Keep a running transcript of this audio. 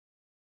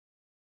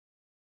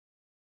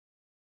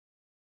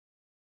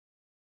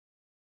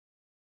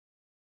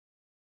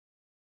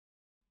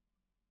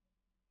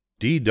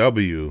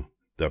D.W.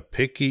 the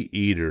Picky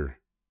Eater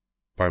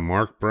by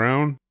Marc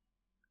Brown,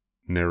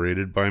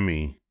 narrated by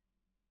me.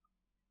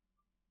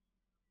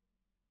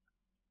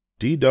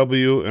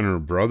 D.W. and her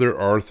brother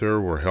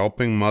Arthur were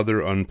helping Mother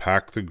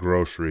unpack the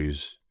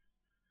groceries.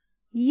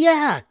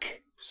 Yuck,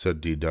 said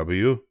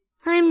D.W.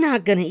 I'm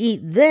not going to eat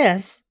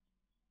this.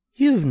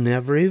 You've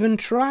never even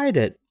tried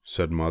it,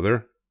 said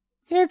Mother.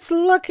 It's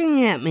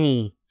looking at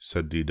me,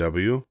 said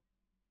D.W.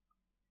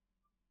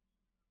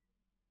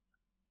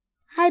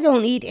 I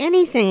don't eat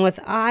anything with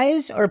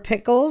eyes or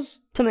pickles,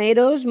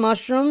 tomatoes,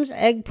 mushrooms,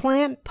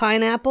 eggplant,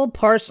 pineapple,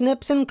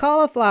 parsnips, and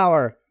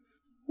cauliflower.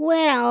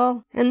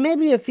 Well, and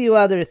maybe a few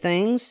other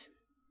things.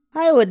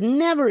 I would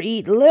never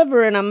eat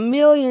liver in a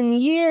million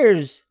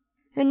years.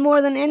 And more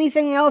than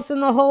anything else in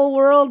the whole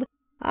world,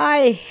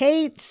 I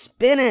hate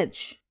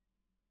spinach.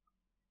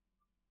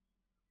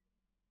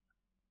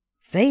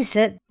 Face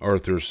it,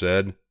 Arthur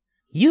said.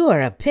 You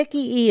are a picky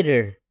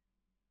eater.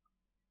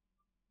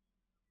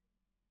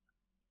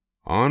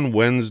 On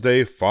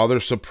Wednesday, Father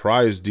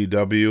surprised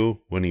D.W.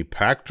 when he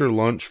packed her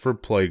lunch for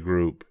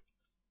playgroup.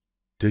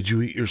 "Did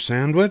you eat your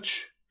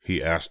sandwich?"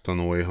 he asked on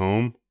the way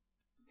home.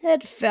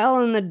 It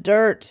fell in the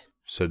dirt,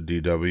 said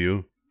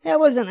D.W. It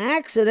was an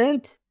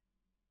accident.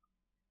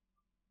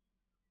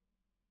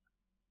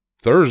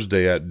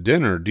 Thursday at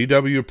dinner,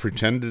 D.W.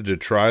 pretended to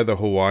try the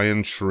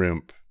Hawaiian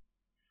shrimp.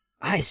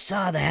 I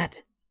saw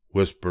that,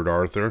 whispered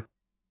Arthur.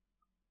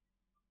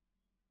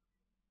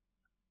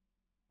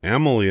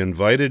 Emily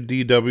invited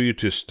D.W.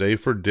 to stay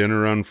for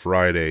dinner on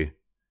Friday.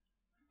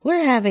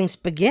 We're having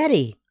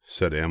spaghetti,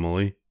 said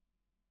Emily.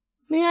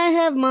 May I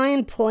have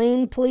mine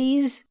plain,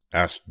 please?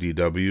 asked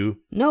D.W.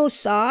 No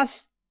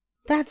sauce.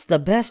 That's the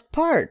best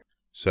part,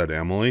 said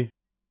Emily.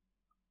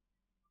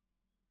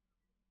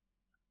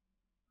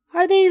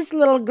 Are these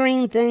little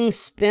green things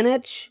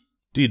spinach?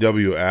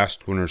 D.W.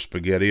 asked when her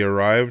spaghetti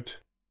arrived.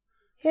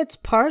 It's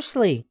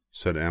parsley,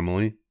 said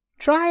Emily.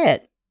 Try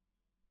it.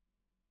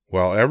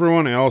 While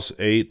everyone else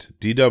ate,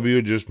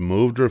 D.W. just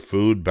moved her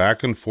food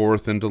back and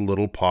forth into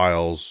little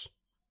piles.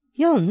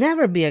 You'll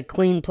never be a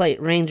clean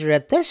plate ranger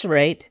at this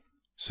rate,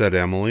 said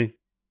Emily.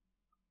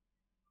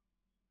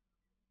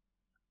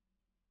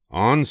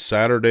 On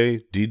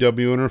Saturday,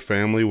 D.W. and her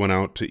family went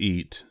out to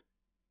eat.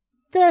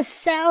 This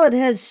salad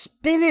has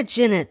spinach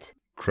in it,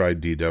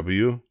 cried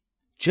D.W.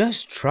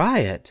 Just try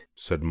it,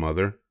 said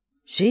Mother.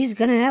 She's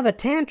gonna have a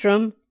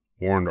tantrum,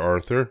 warned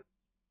Arthur.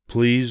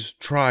 Please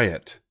try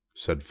it,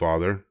 said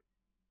Father.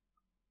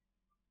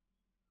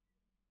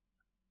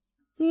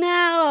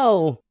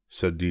 No,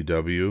 said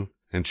D.W.,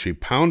 and she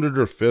pounded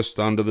her fist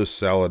onto the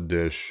salad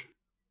dish.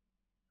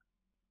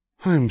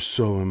 I'm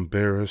so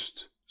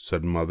embarrassed,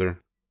 said Mother.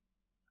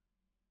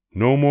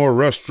 No more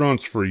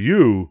restaurants for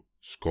you,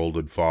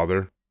 scolded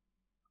Father.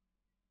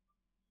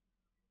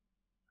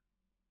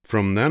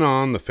 From then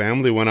on, the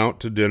family went out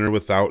to dinner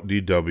without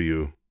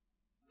D.W.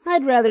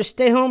 I'd rather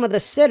stay home with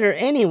a sitter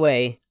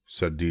anyway,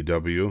 said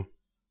D.W.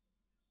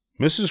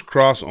 Mrs.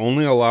 Cross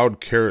only allowed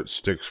carrot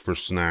sticks for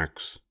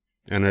snacks,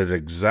 and at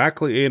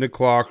exactly 8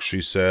 o'clock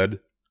she said,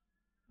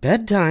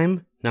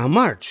 Bedtime. Now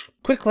march,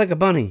 quick like a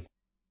bunny.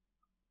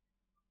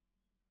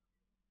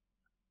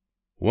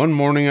 One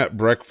morning at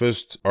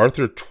breakfast,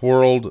 Arthur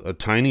twirled a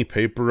tiny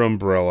paper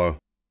umbrella.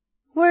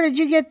 Where did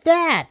you get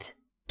that?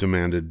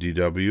 demanded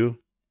D.W.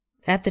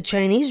 At the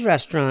Chinese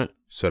restaurant,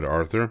 said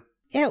Arthur.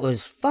 It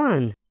was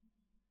fun.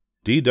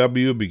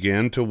 D.W.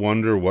 began to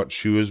wonder what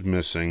she was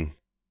missing.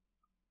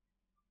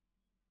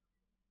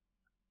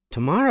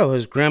 Tomorrow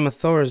is Grandma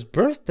Thora's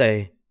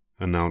birthday,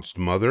 announced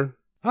Mother.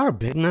 Our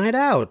big night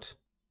out.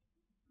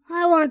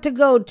 I want to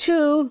go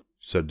too,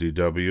 said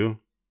D.W.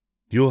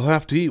 You'll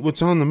have to eat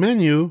what's on the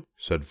menu,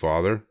 said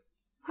Father.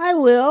 I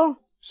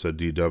will, said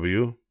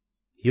D.W.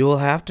 You will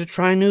have to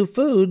try new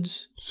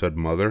foods, said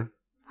Mother.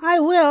 I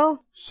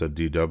will, said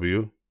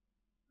D.W.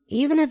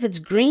 Even if it's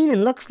green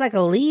and looks like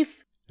a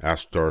leaf?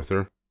 asked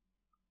Arthur.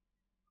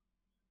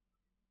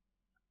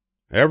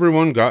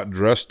 Everyone got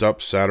dressed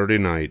up Saturday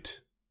night.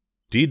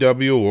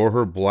 D.W. wore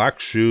her black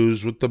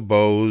shoes with the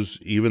bows,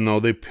 even though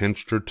they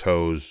pinched her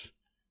toes.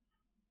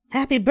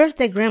 Happy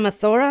birthday, Grandma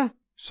Thora,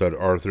 said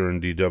Arthur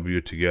and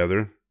D.W.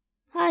 together.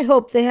 I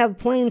hope they have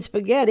plain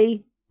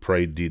spaghetti,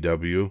 prayed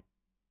D.W.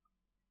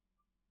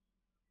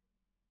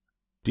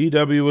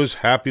 D.W. was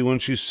happy when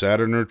she sat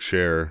in her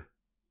chair.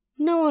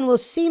 No one will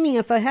see me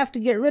if I have to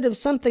get rid of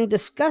something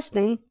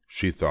disgusting,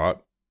 she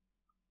thought.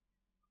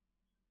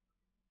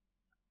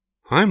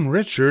 I'm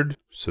Richard,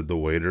 said the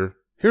waiter.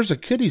 Here's a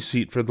kiddie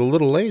seat for the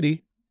little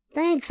lady.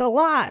 Thanks a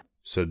lot,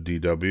 said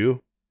D.W.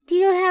 Do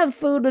you have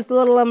food with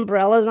little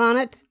umbrellas on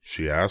it?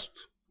 she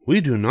asked.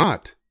 We do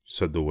not,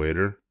 said the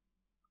waiter.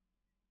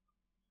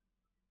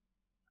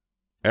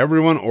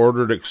 Everyone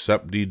ordered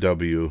except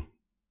D.W.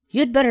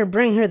 You'd better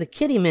bring her the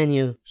kiddie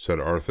menu, said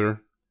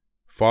Arthur.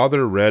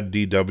 Father read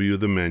D.W.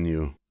 the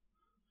menu.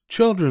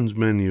 Children's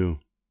menu.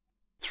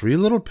 3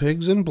 little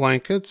pigs in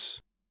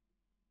blankets.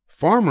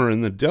 Farmer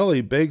in the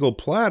deli bagel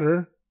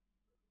platter.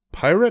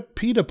 Pirate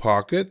pita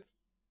pocket.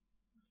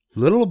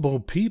 Little Bo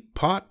Peep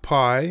pot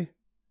pie.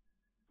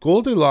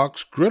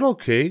 Goldilocks griddle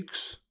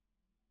cakes.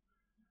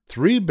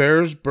 3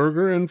 Bears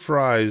burger and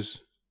fries.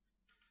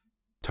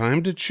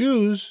 Time to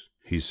choose,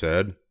 he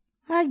said.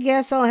 I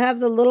guess I'll have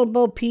the Little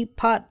Bo Peep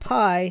pot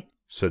pie,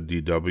 said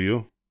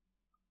D.W.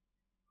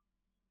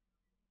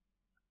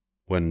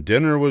 When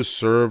dinner was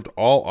served,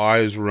 all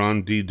eyes were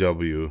on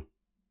D.W.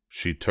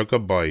 She took a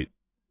bite.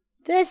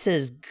 This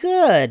is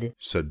good,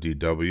 said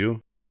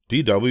D.W.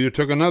 D.W.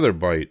 took another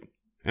bite,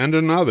 and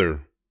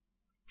another.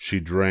 She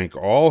drank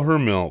all her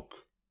milk.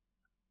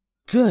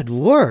 Good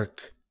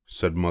work,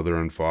 said Mother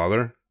and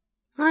Father.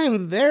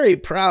 I'm very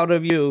proud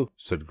of you,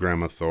 said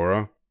Grandma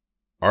Thora.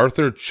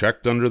 Arthur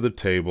checked under the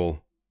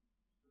table.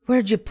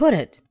 Where'd you put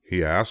it?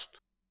 he asked.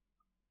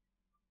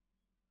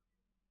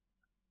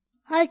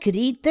 I could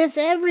eat this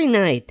every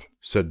night,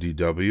 said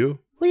D.W.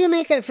 Will you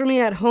make it for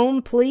me at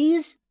home,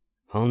 please?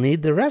 I'll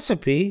need the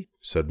recipe,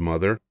 said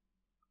Mother.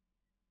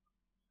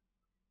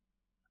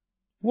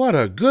 What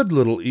a good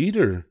little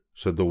eater,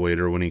 said the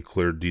waiter when he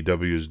cleared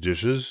D.W.'s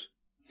dishes.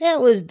 It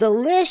was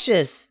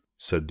delicious,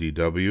 said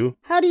D.W.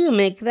 How do you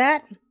make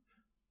that?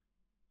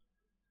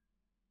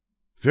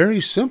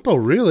 Very simple,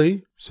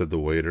 really, said the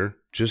waiter.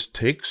 Just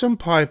take some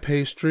pie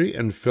pastry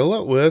and fill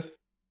it with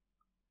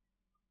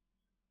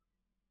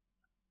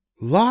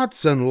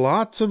lots and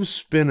lots of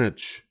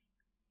spinach.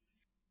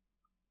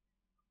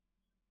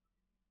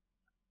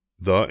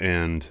 The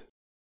end.